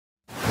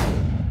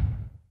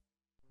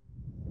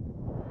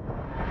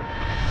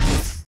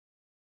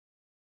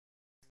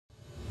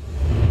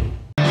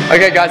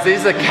Okay guys,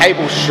 these are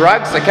cable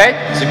shrugs, okay?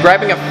 So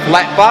grabbing a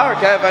flat bar,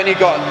 okay? I've only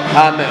got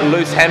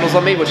loose handles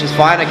on me, which is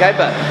fine, okay?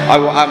 But I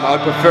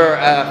would prefer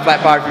a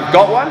flat bar if you've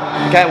got one,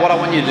 okay? What I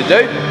want you to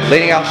do,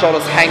 letting our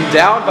shoulders hang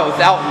down, but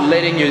without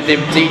letting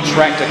them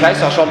detract, okay?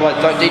 So our shoulder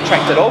blades don't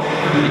detract at all.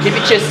 You keep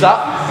your chest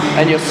up,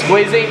 and you're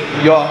squeezing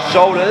your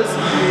shoulders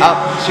up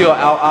to your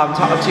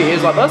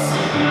ears like this,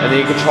 and then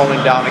you're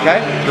controlling down,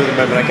 okay? Through the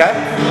movement, okay?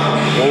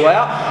 All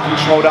out,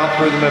 control down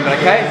through the movement,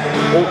 okay?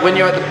 Or when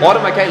you're at the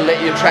bottom, okay,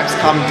 let your traps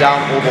come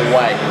down all the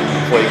way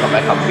before you come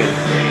back up again.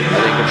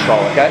 And then control,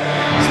 okay?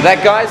 So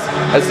that, guys,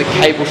 is the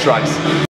cable shrugs.